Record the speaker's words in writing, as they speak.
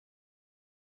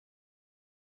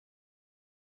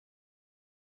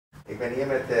Ik ben hier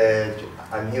met,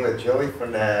 I'm here with Joey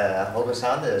from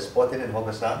Hoogezand, Sporting in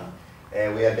Hoogezand.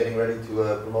 And we are getting ready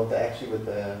to promote the action with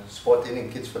Sporting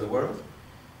and Kids for the World.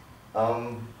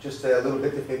 Just a little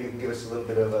bit, if maybe you can give us a little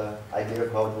bit of an idea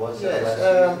of how it was yes, last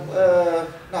year.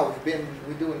 now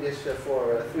we're doing this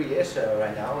for 3 years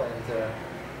right now, and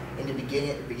in the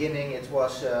beginning it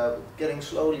was getting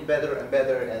slowly better and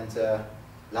better, and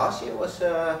last year was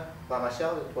by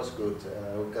myself it was good.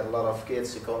 We got a lot of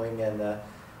kids coming, and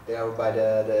they are by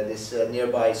this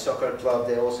nearby soccer club.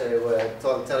 They also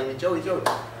telling me, Joey,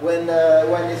 when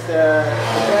is the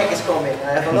bag is coming?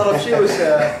 I have a lot of shoes.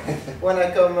 When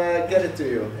I come get it to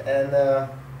you, and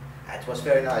it was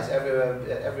very nice.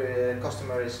 Every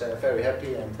customer is very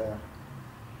happy, and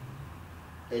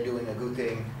they're doing a good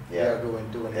thing. Yeah. We are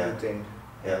doing a good thing.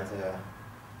 Yeah. And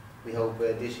we hope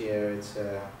this year it's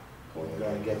going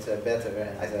to get better.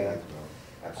 And I think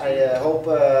I hope.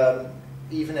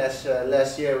 Even as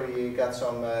last year we got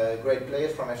some great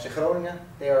players from FC Groningen.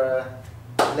 They are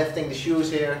lifting the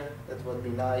shoes here. That would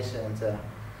be nice, and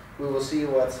we will see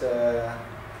what going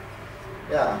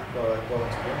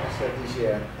to bring us this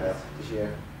year. Yeah. This year.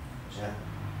 Yeah.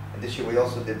 And this year we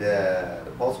also did the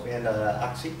Polsbeen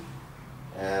actie.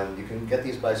 You can get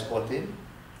these by Sporting.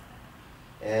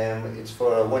 It's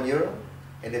for €1,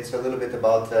 and it's a little bit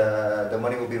about the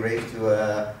money will be raised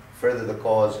to further the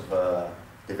cause of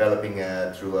developing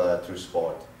through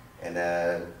sport, and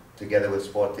together with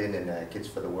Sporting and Kids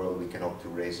for the World, we can hope to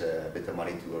raise a bit of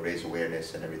money to raise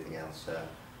awareness and everything else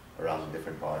around the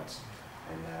different parts.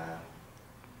 And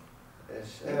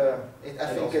yes, I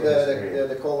think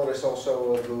the color is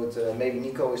also good. Maybe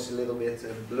Nico is a little bit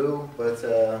blue, but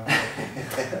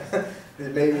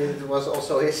maybe it was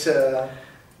also his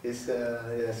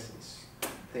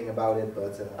thing about it.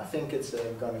 But I think it's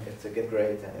gonna get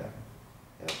great. yeah.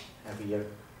 Every year.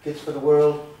 Kids for the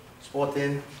World,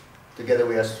 Sporting, together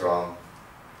we are strong.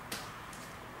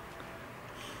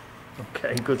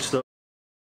 Okay, good stuff.